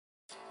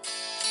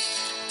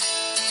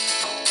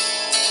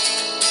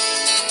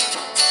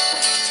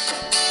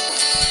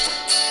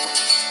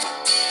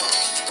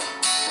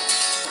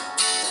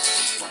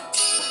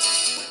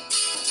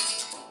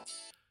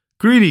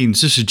Greetings,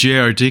 this is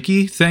J.R.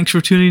 Dickey. Thanks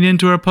for tuning in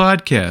to our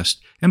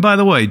podcast. And by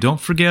the way, don't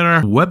forget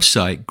our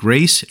website,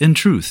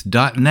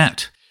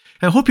 graceandtruth.net.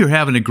 I hope you're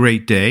having a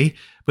great day,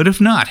 but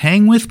if not,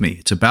 hang with me.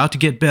 It's about to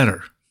get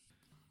better.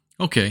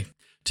 Okay,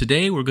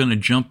 today we're going to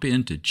jump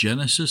into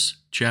Genesis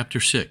chapter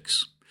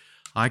 6.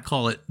 I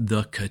call it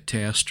the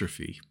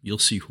catastrophe. You'll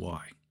see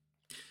why.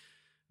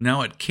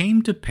 Now it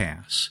came to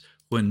pass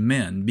when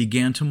men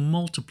began to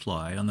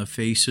multiply on the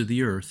face of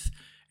the earth,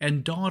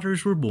 and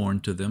daughters were born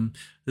to them,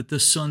 that the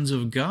sons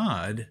of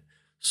God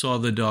saw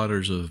the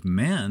daughters of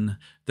men,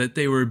 that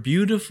they were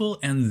beautiful,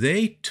 and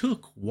they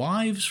took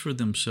wives for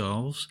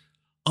themselves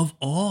of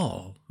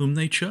all whom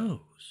they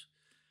chose.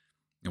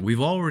 And we've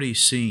already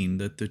seen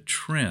that the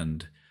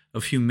trend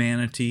of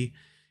humanity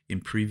in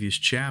previous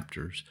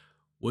chapters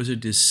was a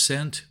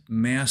descent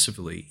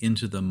massively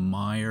into the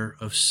mire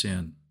of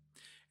sin.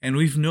 And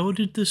we've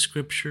noted the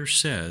scripture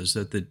says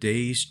that the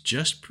days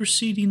just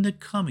preceding the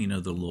coming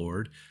of the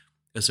Lord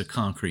as a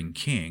conquering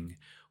king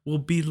will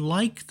be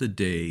like the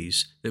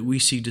days that we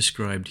see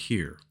described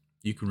here.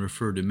 You can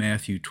refer to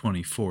Matthew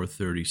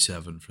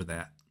 24:37 for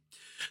that.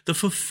 The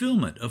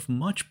fulfillment of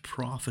much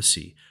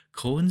prophecy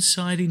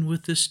coinciding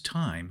with this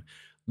time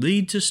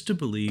leads us to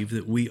believe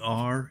that we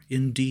are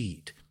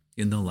indeed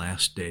in the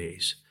last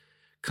days.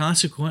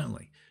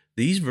 Consequently,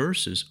 these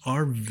verses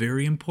are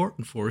very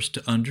important for us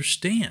to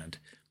understand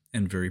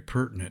and very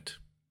pertinent.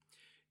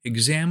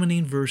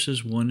 Examining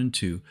verses 1 and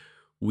 2,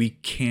 we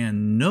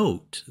can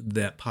note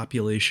that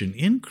population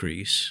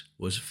increase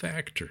was a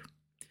factor.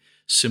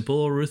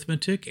 Simple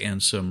arithmetic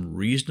and some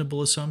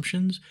reasonable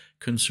assumptions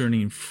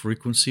concerning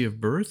frequency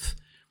of birth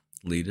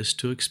lead us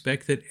to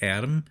expect that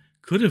Adam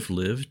could have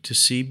lived to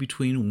see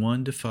between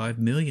 1 to 5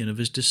 million of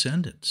his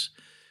descendants.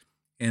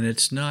 And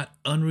it's not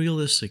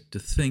unrealistic to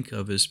think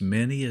of as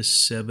many as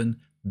 7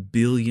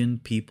 billion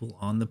people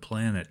on the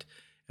planet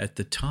at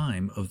the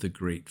time of the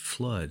Great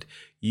Flood.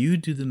 You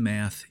do the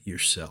math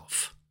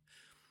yourself.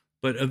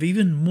 But of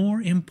even more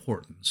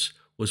importance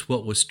was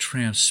what was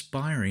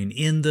transpiring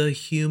in the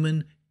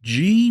human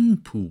gene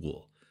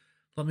pool.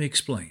 Let me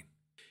explain.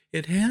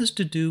 It has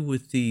to do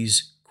with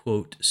these,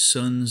 quote,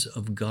 sons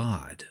of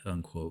God,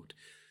 unquote,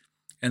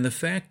 and the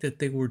fact that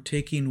they were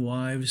taking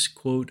wives,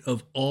 quote,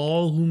 of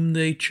all whom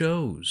they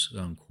chose,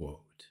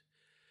 unquote.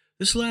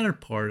 This latter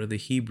part of the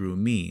Hebrew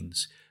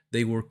means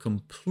they were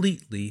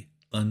completely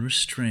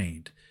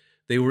unrestrained.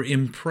 They were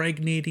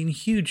impregnating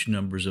huge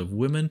numbers of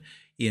women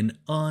in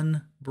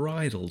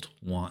unbridled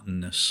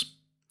wantonness.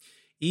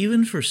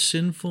 Even for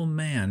sinful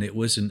man, it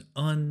was an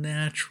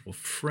unnatural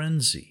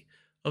frenzy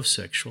of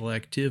sexual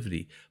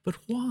activity. But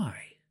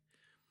why?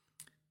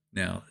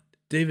 Now,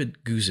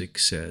 David Guzik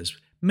says,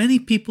 many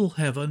people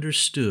have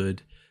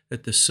understood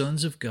that the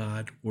sons of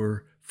God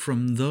were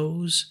from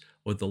those,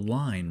 or the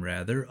line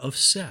rather, of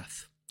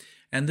Seth,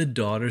 and the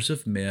daughters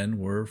of men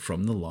were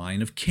from the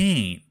line of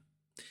Cain.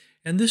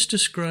 And this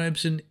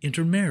describes an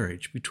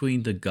intermarriage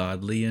between the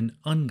godly and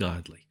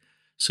ungodly,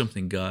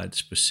 something God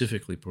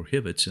specifically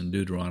prohibits in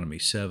Deuteronomy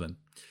 7,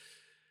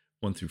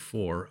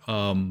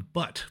 1-4.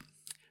 But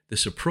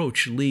this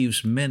approach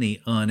leaves many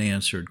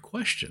unanswered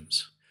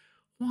questions.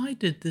 Why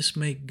did this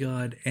make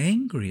God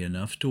angry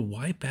enough to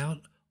wipe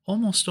out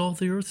almost all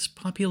the earth's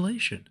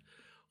population?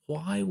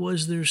 Why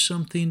was there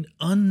something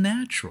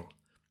unnatural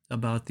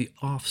about the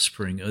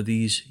offspring of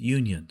these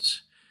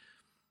unions?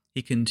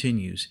 He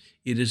continues,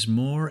 it is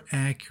more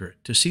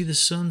accurate to see the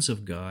sons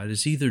of God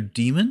as either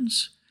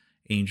demons,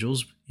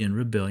 angels in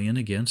rebellion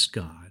against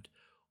God,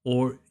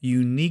 or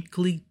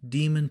uniquely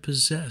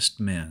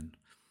demon-possessed men,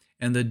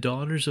 and the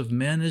daughters of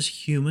men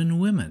as human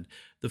women.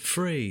 The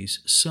phrase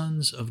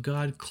sons of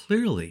God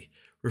clearly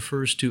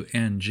refers to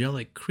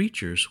angelic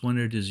creatures when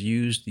it is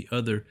used the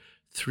other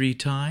 3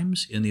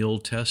 times in the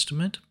Old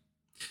Testament.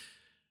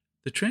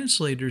 The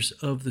translators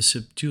of the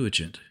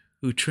Septuagint,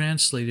 who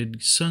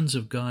translated sons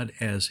of God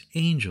as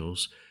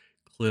angels,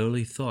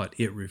 clearly thought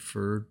it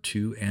referred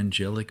to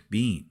angelic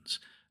beings,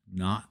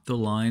 not the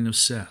line of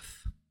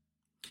Seth.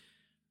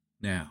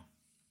 Now,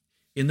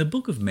 in the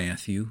book of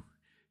Matthew,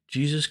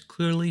 Jesus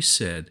clearly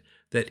said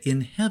that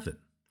in heaven,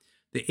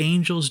 the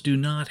angels do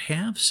not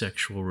have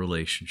sexual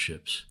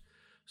relationships.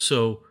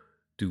 So,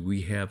 do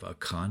we have a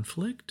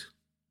conflict?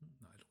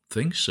 I don't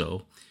think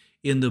so.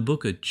 In the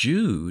book of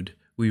Jude,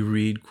 we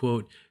read,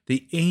 quote,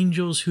 the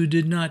angels who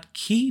did not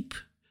keep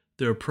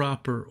their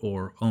proper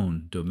or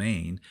own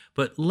domain,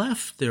 but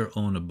left their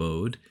own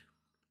abode,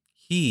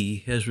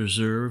 he has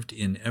reserved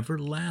in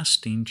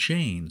everlasting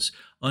chains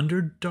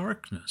under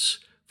darkness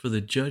for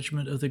the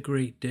judgment of the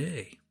great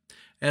day,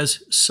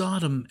 as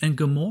Sodom and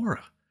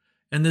Gomorrah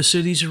and the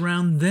cities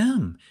around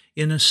them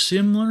in a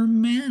similar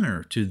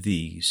manner to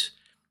these,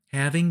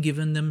 having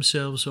given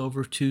themselves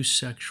over to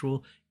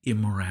sexual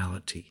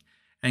immorality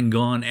and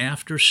gone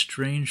after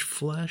strange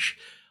flesh,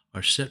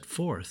 are set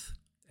forth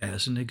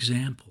as an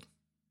example.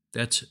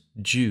 That's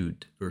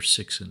Jude, verse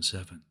 6 and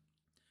 7.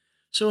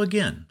 So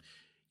again,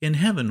 in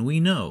heaven we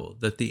know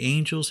that the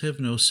angels have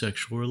no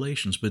sexual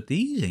relations, but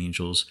these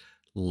angels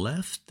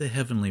left the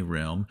heavenly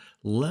realm,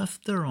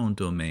 left their own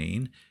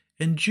domain,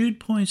 And Jude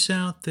points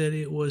out that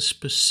it was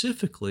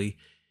specifically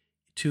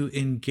to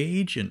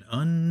engage in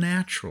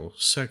unnatural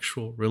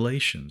sexual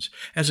relations.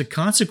 As a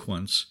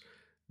consequence,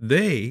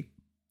 they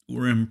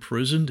were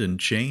imprisoned in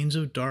chains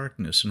of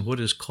darkness in what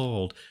is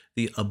called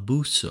the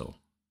abuso,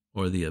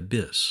 or the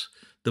abyss,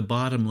 the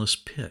bottomless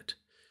pit.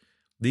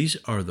 These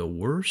are the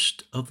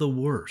worst of the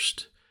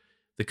worst,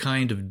 the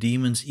kind of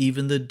demons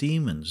even the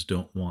demons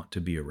don't want to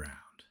be around.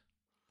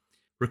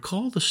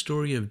 Recall the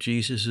story of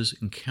Jesus'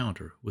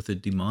 encounter with a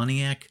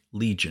demoniac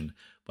legion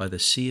by the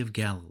Sea of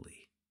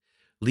Galilee.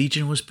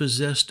 Legion was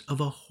possessed of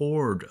a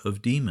horde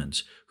of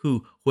demons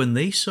who, when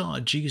they saw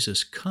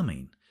Jesus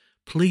coming,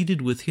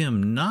 pleaded with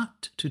him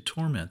not to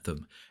torment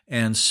them,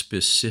 and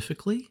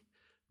specifically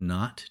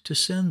not to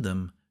send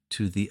them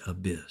to the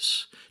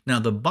abyss.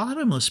 Now, the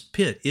bottomless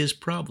pit is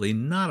probably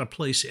not a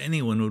place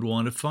anyone would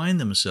want to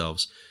find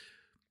themselves,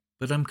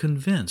 but I'm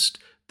convinced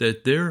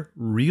that their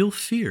real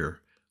fear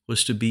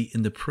was to be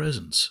in the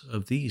presence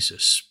of these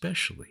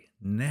especially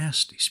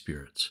nasty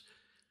spirits.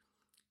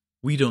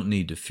 We don't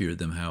need to fear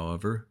them,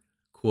 however.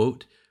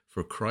 Quote,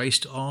 "For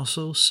Christ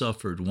also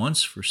suffered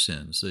once for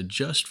sins, the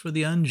just for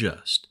the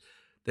unjust,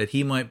 that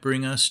he might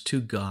bring us to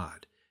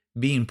God,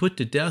 being put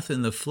to death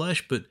in the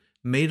flesh, but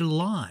made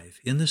alive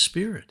in the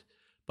Spirit,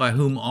 by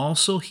whom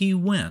also he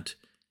went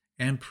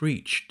and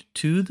preached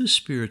to the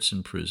spirits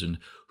in prison,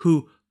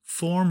 who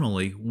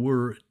formerly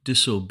were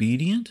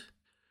disobedient,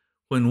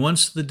 when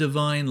once the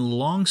divine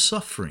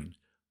longsuffering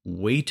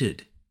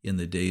waited in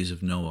the days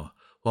of Noah,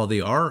 while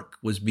the ark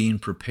was being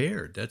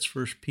prepared." That's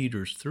 1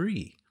 Peter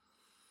 3.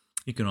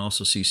 You can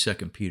also see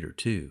 2 Peter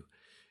 2.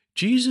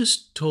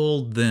 Jesus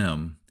told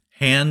them,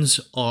 "Hands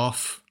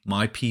off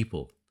my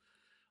people.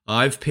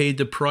 I've paid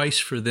the price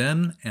for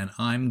them, and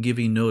I'm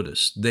giving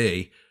notice.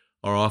 They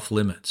are off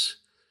limits."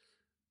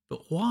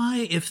 But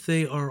why, if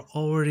they are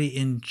already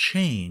in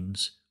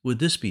chains, would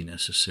this be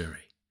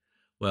necessary?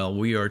 Well,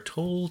 we are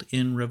told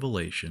in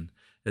Revelation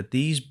that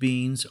these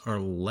beings are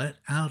let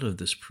out of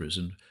this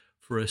prison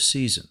for a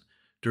season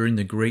during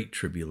the Great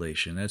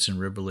Tribulation. That's in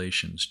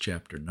Revelation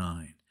chapter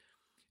 9.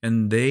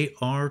 And they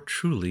are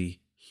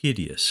truly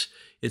hideous.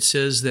 It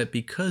says that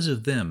because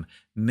of them,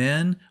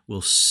 men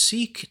will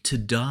seek to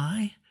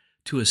die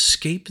to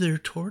escape their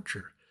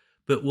torture,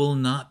 but will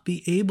not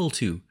be able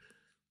to.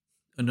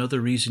 Another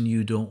reason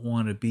you don't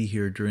want to be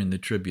here during the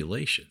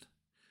tribulation.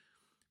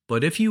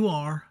 But if you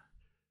are,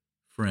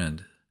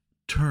 friend,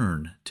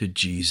 turn to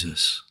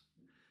Jesus.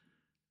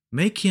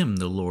 Make him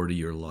the Lord of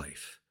your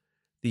life.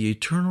 The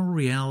eternal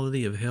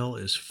reality of hell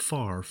is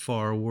far,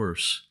 far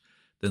worse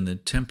than the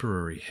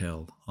temporary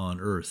hell on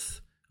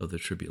earth of the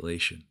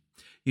tribulation.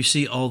 You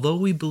see, although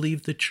we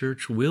believe the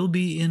church will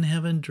be in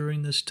heaven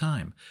during this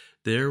time,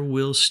 there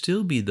will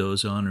still be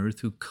those on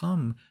earth who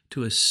come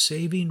to a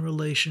saving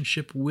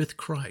relationship with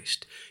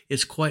Christ.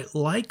 It's quite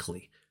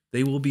likely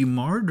they will be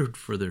martyred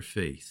for their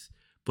faith,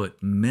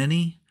 but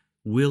many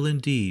will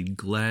indeed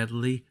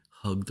gladly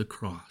hug the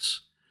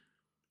cross.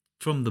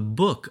 From the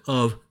book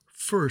of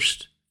 1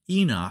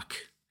 Enoch,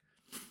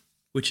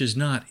 which is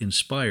not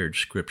inspired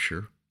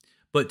scripture,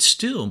 but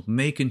still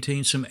may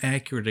contain some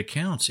accurate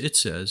accounts, it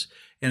says,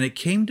 "And it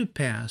came to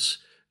pass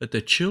that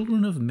the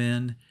children of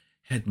men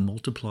had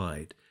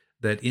multiplied,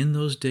 that in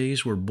those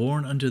days were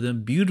born unto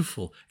them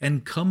beautiful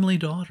and comely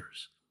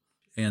daughters.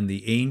 And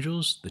the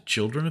angels, the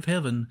children of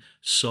heaven,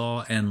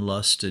 saw and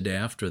lusted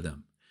after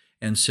them,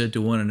 and said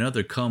to one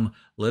another, Come,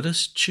 let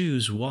us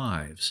choose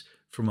wives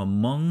from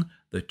among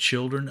the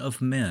children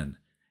of men,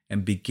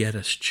 and beget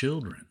us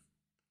children.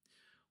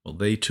 Well,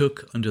 they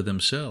took unto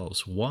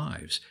themselves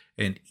wives,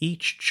 and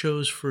each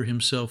chose for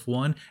himself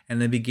one,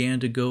 and they began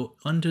to go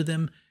unto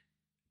them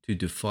to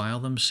defile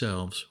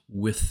themselves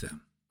with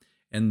them.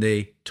 And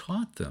they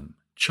taught them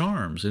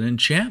charms and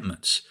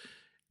enchantments.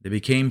 They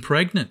became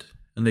pregnant,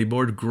 and they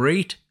bore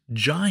great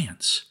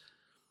giants.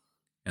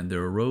 And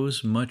there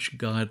arose much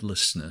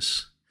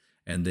godlessness,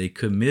 and they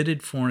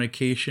committed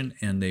fornication,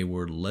 and they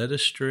were led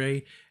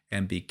astray,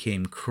 and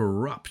became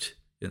corrupt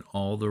in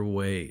all their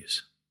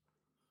ways.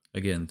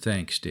 Again,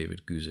 thanks,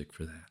 David Guzik,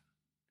 for that.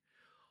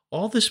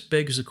 All this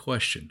begs the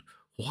question,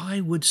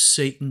 why would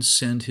Satan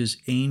send his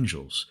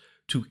angels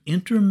to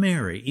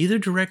intermarry, either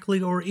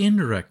directly or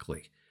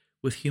indirectly,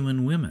 with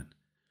human women?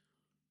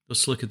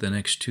 Let's look at the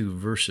next two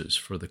verses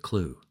for the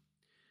clue.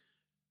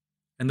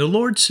 And the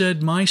Lord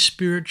said, My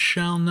spirit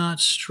shall not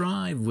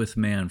strive with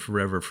man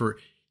forever, for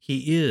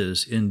he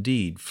is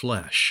indeed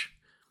flesh.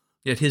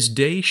 Yet his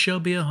days shall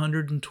be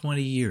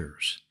 120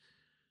 years.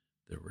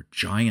 There were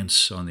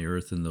giants on the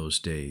earth in those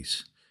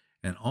days,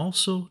 and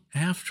also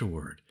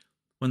afterward,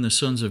 when the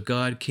sons of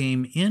God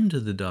came into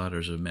the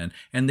daughters of men,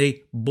 and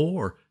they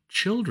bore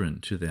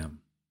children to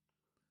them.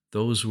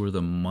 Those were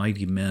the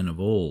mighty men of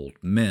old,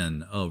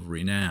 men of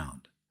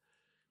renown.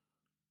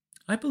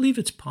 I believe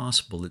it's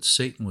possible that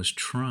Satan was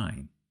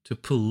trying to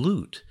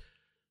pollute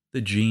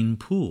the gene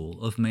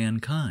pool of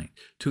mankind,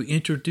 to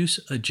introduce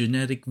a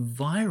genetic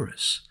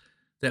virus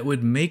that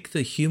would make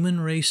the human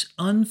race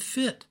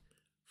unfit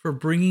for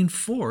bringing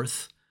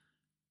forth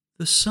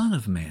the Son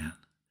of Man,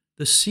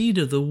 the seed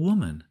of the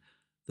woman,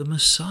 the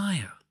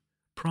Messiah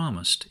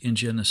promised in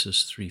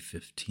Genesis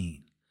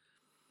 3:15?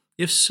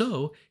 If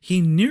so, he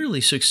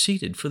nearly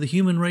succeeded, for the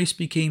human race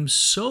became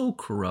so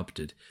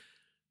corrupted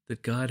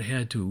that God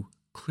had to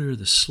clear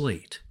the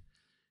slate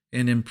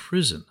and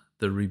imprison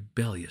the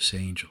rebellious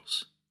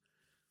angels.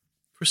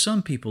 For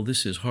some people,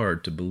 this is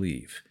hard to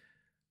believe,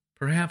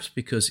 perhaps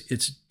because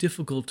it's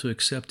difficult to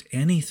accept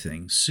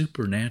anything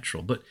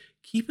supernatural. But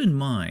keep in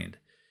mind,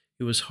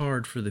 it was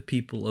hard for the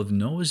people of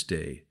Noah's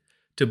day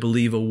to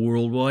believe a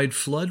worldwide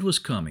flood was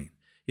coming.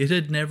 It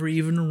had never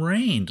even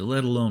rained,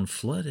 let alone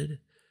flooded.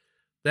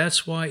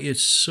 That's why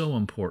it's so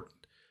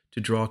important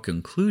to draw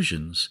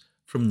conclusions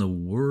from the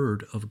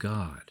Word of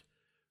God,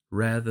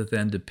 rather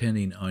than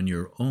depending on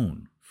your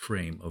own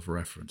frame of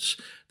reference.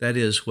 That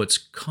is, what's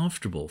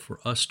comfortable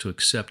for us to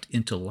accept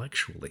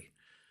intellectually.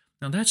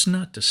 Now, that's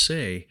not to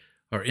say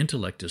our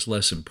intellect is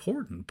less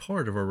important.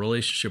 Part of our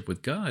relationship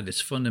with God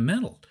is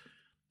fundamental.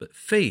 But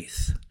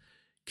faith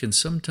can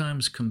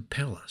sometimes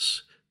compel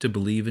us to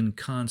believe in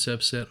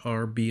concepts that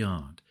are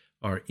beyond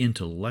our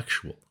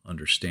intellectual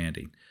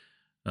understanding.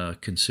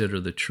 Consider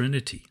the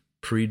Trinity,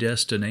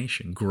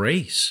 predestination,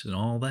 grace, and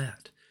all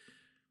that.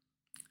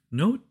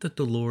 Note that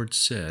the Lord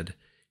said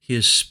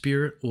His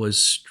Spirit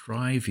was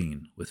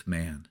striving with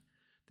man.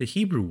 The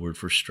Hebrew word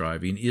for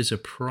striving is a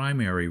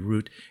primary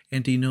root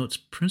and denotes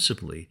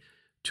principally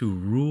to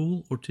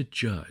rule or to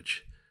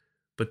judge.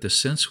 But the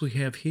sense we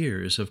have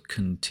here is of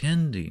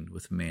contending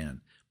with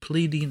man,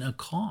 pleading a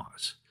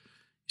cause.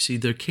 You see,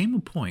 there came a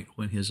point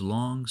when His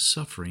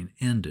long-suffering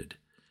ended.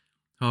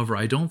 However,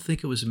 I don't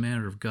think it was a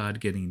matter of God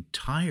getting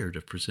tired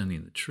of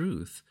presenting the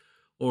truth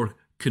or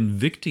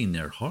convicting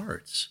their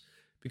hearts,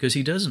 because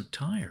He doesn't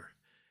tire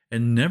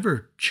and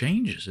never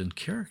changes in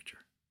character.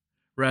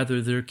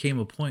 Rather, there came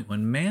a point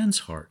when man's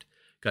heart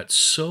got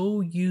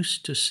so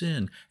used to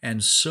sin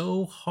and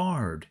so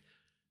hard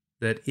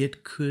that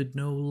it could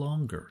no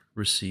longer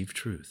receive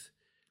truth.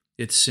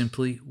 It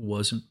simply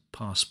wasn't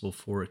possible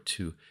for it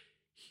to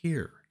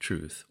hear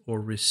truth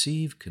or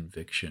receive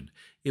conviction.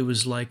 It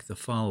was like the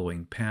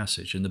following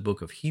passage in the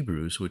book of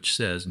Hebrews, which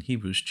says in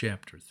Hebrews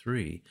chapter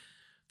 3,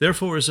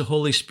 "Therefore, as the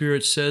Holy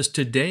Spirit says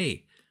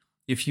today,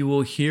 if you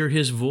will hear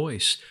His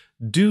voice,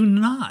 do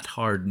not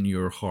harden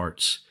your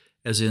hearts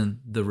as in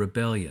the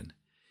rebellion,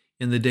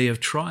 in the day of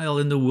trial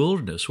in the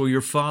wilderness, where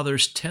your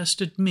fathers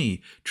tested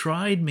me,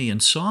 tried me,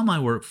 and saw my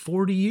work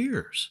 40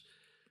 years.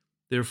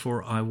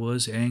 Therefore I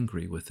was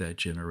angry with that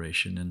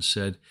generation and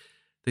said,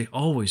 they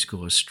always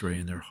go astray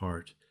in their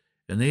heart,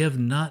 and they have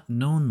not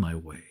known my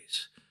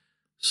ways.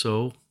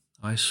 So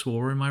I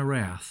swore in my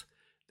wrath,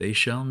 they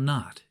shall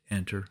not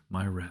enter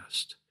my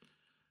rest.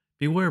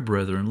 Beware,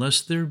 brethren,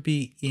 lest there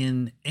be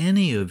in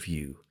any of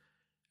you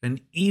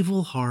an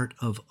evil heart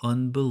of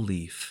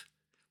unbelief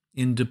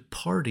in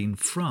departing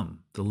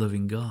from the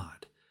living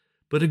God.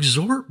 But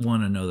exhort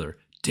one another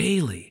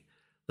daily,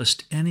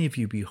 lest any of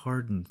you be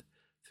hardened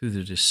through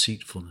the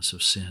deceitfulness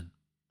of sin."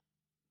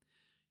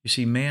 You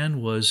see,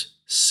 man was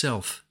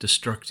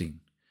self-destructing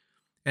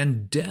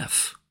and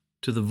deaf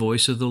to the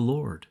voice of the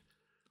Lord.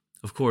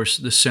 Of course,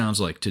 this sounds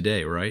like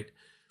today, right?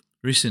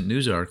 Recent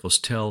news articles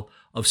tell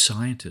of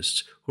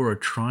scientists who are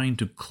trying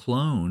to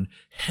clone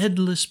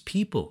headless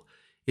people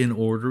in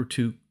order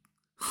to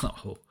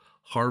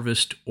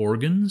harvest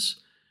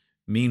organs.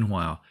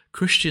 Meanwhile,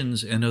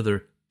 Christians and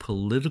other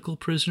political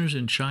prisoners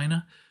in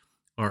China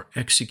are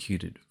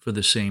executed for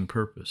the same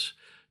purpose.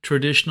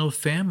 Traditional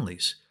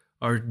families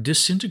are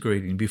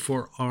disintegrating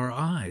before our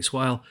eyes,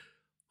 while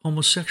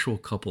homosexual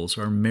couples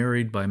are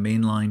married by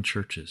mainline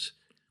churches.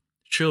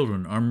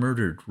 Children are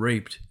murdered,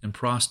 raped, and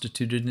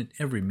prostituted in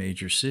every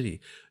major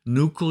city.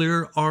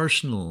 Nuclear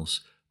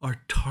arsenals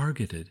are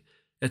targeted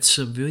at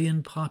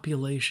civilian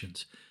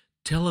populations.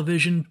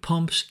 Television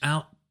pumps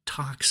out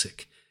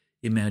toxic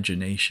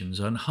imaginations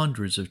on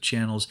hundreds of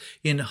channels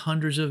in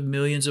hundreds of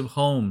millions of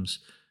homes.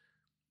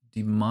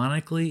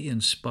 Demonically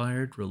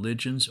inspired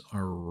religions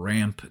are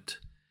rampant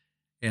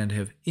and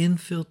have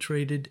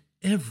infiltrated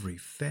every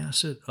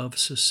facet of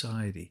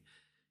society,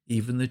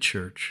 even the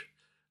church.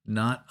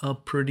 Not a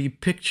pretty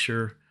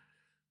picture,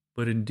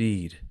 but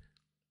indeed,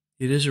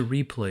 it is a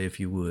replay, if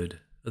you would,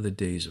 of the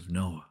days of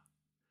Noah.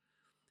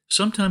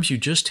 Sometimes you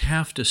just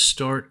have to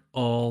start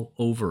all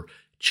over,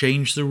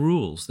 change the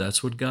rules.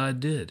 That's what God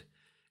did.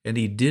 And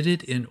He did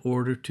it in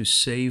order to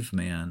save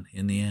man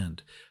in the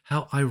end.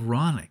 How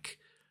ironic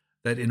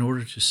that in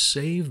order to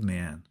save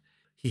man,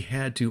 He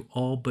had to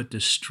all but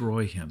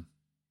destroy him.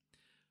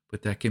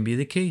 But that can be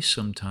the case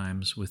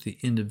sometimes with the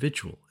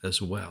individual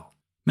as well.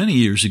 Many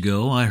years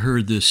ago, I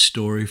heard this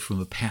story from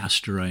a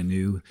pastor I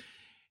knew,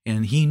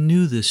 and he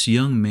knew this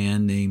young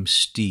man named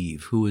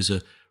Steve, who was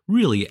a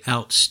really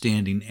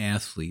outstanding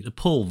athlete, a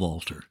pole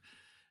vaulter.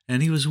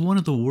 And he was one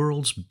of the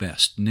world's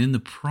best, and in the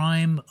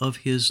prime of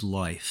his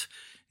life,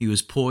 he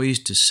was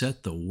poised to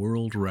set the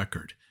world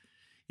record.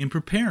 In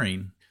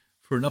preparing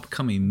for an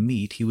upcoming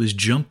meet, he was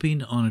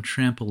jumping on a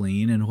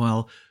trampoline, and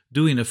while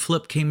doing a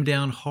flip, came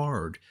down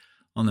hard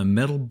on the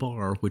metal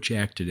bar which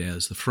acted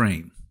as the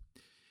frame.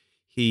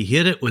 He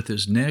hit it with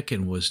his neck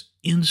and was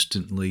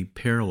instantly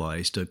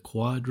paralyzed, a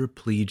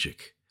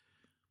quadriplegic.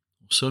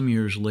 Some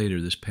years later,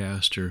 this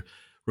pastor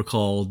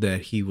recalled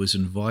that he was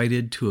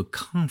invited to a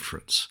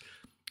conference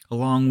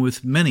along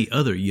with many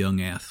other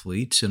young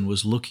athletes and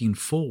was looking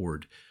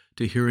forward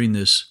to hearing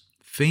this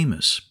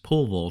famous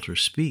pole vaulter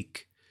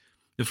speak.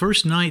 The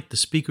first night, the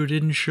speaker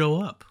didn't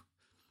show up,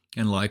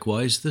 and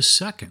likewise the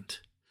second.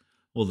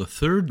 Well, the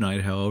third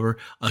night, however,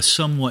 a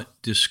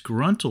somewhat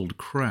disgruntled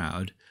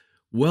crowd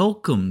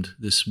welcomed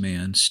this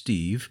man,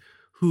 Steve,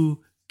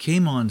 who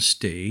came on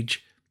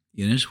stage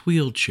in his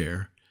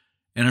wheelchair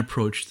and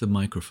approached the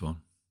microphone.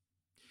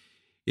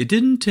 It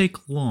didn't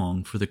take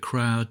long for the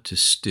crowd to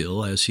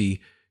still as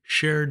he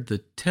shared the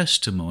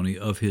testimony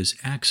of his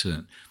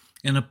accident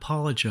and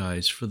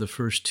apologized for the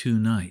first 2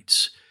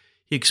 nights.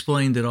 He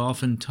explained that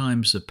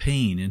oftentimes the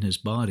pain in his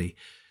body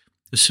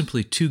is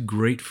simply too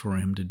great for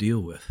him to deal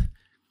with.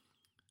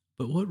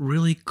 But what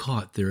really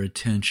caught their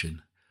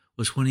attention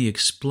was when he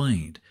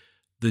explained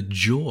the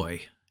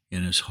joy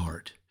in his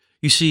heart.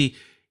 You see,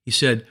 he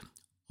said,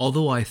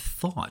 although I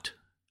thought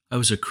I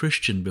was a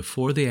Christian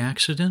before the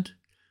accident,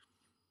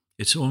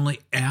 it's only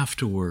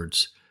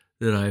afterwards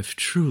that I've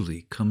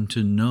truly come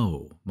to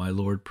know my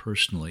Lord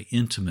personally,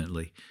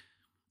 intimately.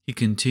 He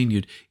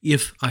continued,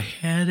 if I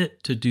had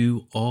it to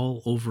do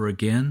all over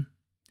again,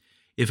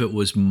 if it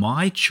was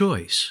my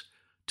choice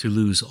to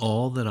lose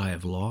all that I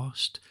have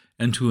lost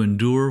and to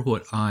endure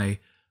what I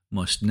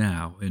must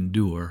now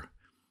endure,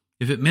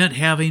 if it meant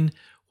having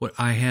what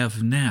I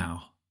have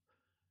now,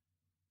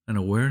 an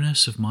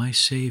awareness of my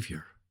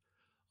Savior,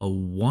 a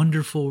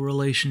wonderful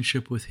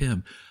relationship with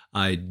Him,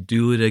 I'd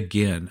do it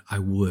again. I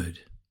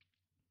would.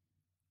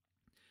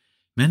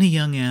 Many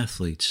young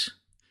athletes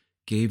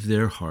gave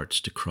their hearts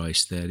to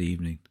Christ that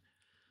evening.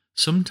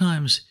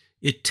 Sometimes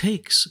it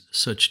takes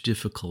such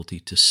difficulty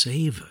to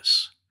save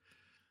us.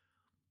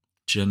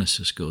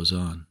 Genesis goes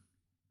on.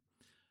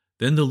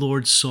 Then the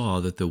Lord saw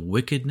that the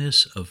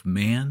wickedness of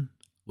man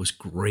was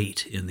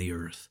great in the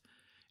earth,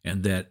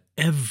 and that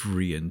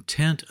every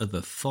intent of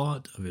the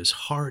thought of his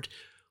heart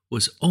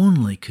was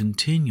only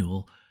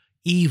continual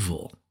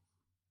evil.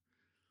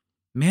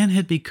 Man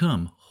had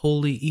become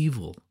wholly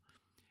evil,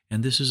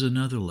 and this is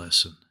another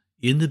lesson.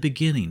 In the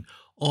beginning,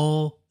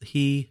 all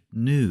he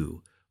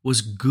knew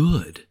was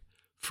good,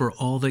 for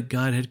all that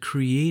God had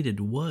created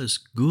was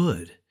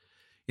good.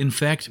 In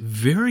fact,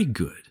 very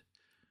good.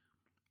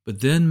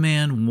 But then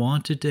man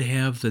wanted to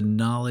have the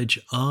knowledge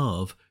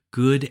of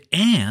good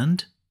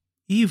and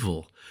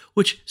evil,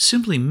 which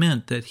simply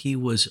meant that he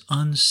was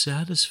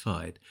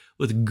unsatisfied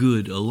with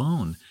good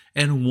alone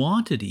and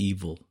wanted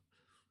evil.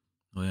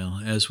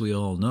 Well, as we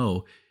all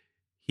know,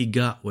 he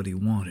got what he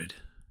wanted.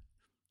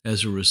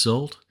 As a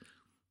result,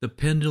 the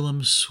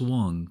pendulum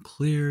swung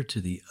clear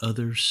to the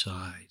other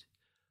side,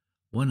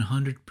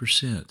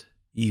 100%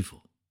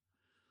 evil.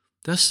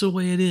 That's the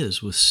way it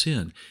is with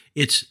sin.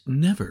 It's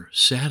never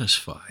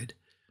satisfied.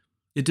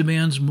 It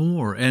demands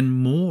more and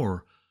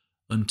more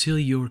until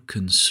you're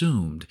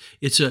consumed.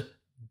 It's a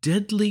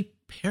deadly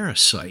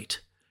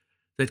parasite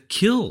that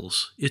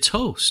kills its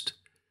host.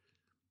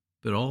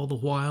 But all the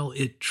while,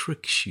 it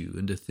tricks you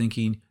into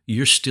thinking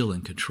you're still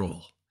in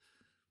control.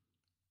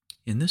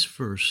 In this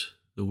verse,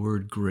 the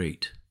word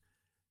great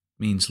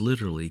means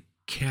literally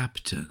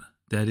captain.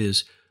 That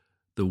is,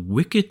 the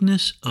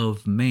wickedness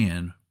of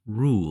man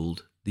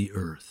ruled the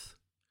earth.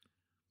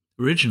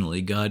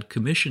 Originally, God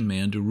commissioned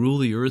man to rule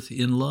the earth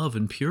in love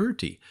and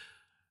purity,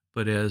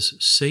 but as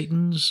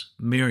Satan's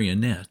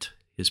marionette,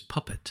 his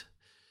puppet,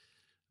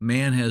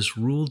 man has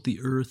ruled the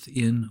earth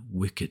in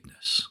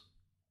wickedness.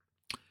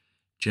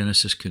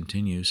 Genesis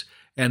continues,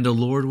 and the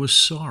Lord was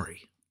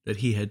sorry that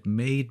he had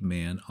made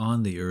man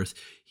on the earth.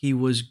 He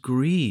was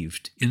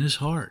grieved in his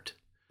heart.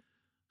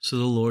 So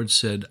the Lord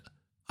said,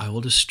 I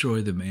will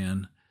destroy the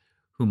man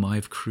whom I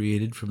have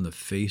created from the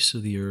face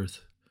of the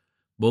earth,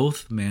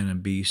 both man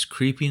and beast,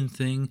 creeping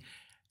thing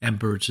and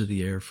birds of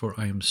the air, for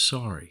I am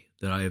sorry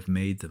that I have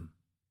made them.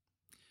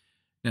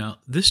 Now,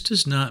 this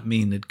does not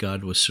mean that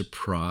God was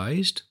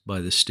surprised by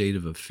the state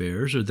of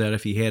affairs, or that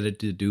if he had it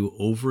to do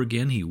over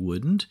again, he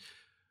wouldn't.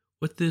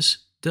 What this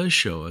does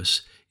show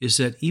us is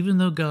that even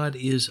though God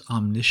is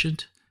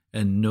omniscient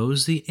and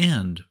knows the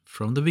end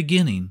from the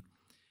beginning,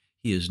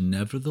 he is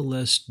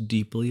nevertheless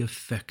deeply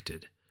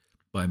affected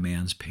by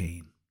man's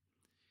pain.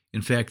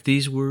 In fact,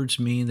 these words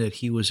mean that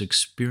he was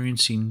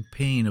experiencing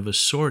pain of a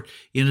sort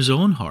in his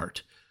own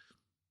heart,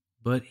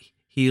 but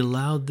he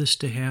allowed this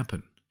to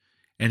happen,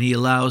 and he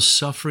allows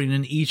suffering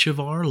in each of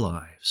our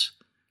lives.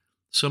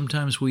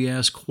 Sometimes we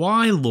ask,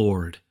 why,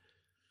 Lord?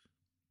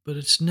 But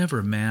it's never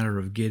a matter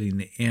of getting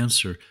the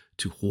answer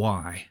to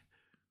why.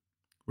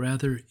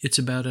 Rather, it's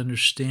about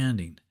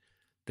understanding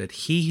that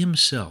he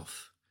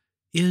himself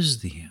is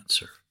the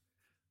answer.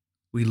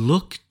 We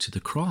look to the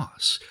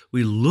cross.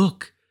 We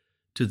look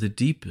to the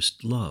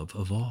deepest love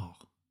of all.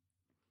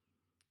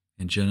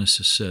 And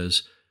Genesis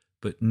says,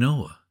 but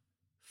Noah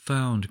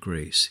found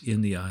grace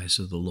in the eyes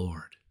of the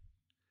Lord.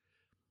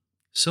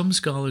 Some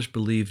scholars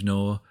believe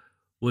Noah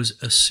was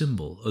a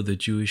symbol of the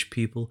Jewish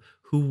people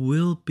who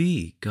will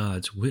be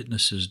God's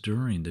witnesses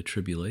during the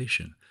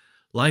tribulation,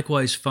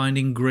 likewise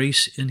finding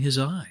grace in his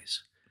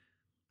eyes.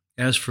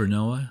 As for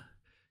Noah,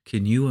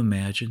 can you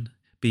imagine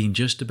being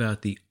just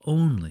about the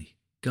only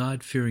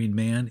God-fearing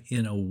man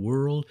in a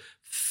world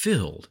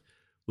filled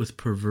with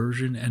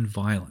perversion and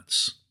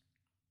violence?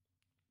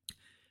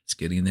 It's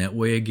getting that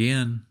way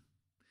again.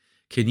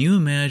 Can you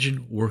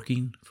imagine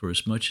working for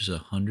as much as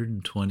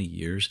 120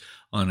 years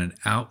on an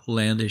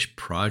outlandish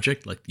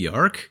project like the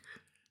Ark?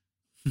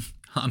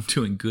 I'm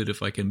doing good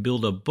if I can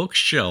build a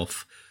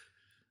bookshelf.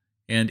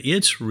 And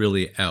it's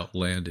really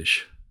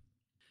outlandish.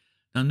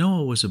 Now,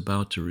 Noah was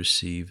about to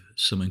receive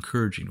some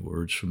encouraging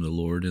words from the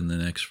Lord in the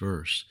next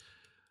verse.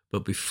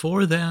 But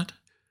before that,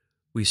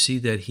 we see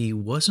that he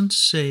wasn't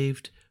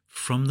saved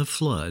from the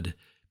flood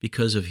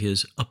because of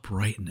his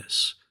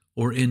uprightness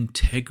or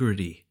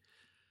integrity,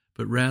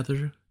 but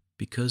rather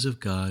because of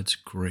God's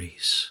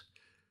grace.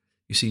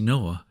 You see,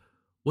 Noah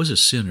was a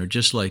sinner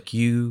just like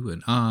you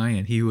and I,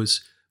 and he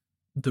was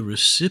the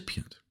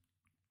recipient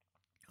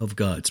of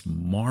God's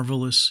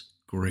marvelous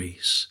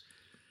grace.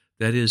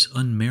 That is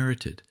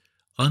unmerited,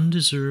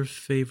 undeserved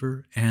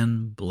favor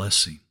and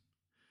blessing.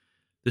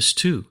 This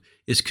too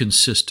is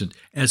consistent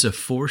as a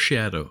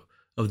foreshadow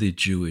of the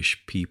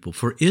Jewish people.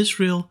 For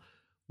Israel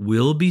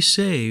will be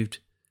saved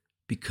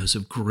because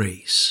of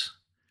grace,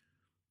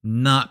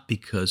 not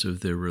because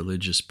of their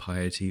religious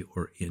piety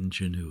or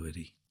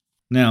ingenuity.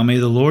 Now may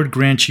the Lord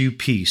grant you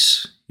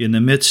peace in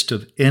the midst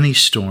of any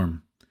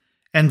storm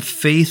and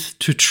faith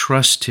to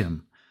trust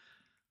him.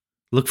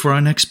 Look for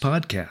our next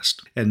podcast,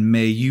 and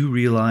may you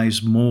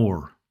realize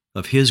more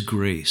of his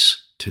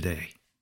grace today.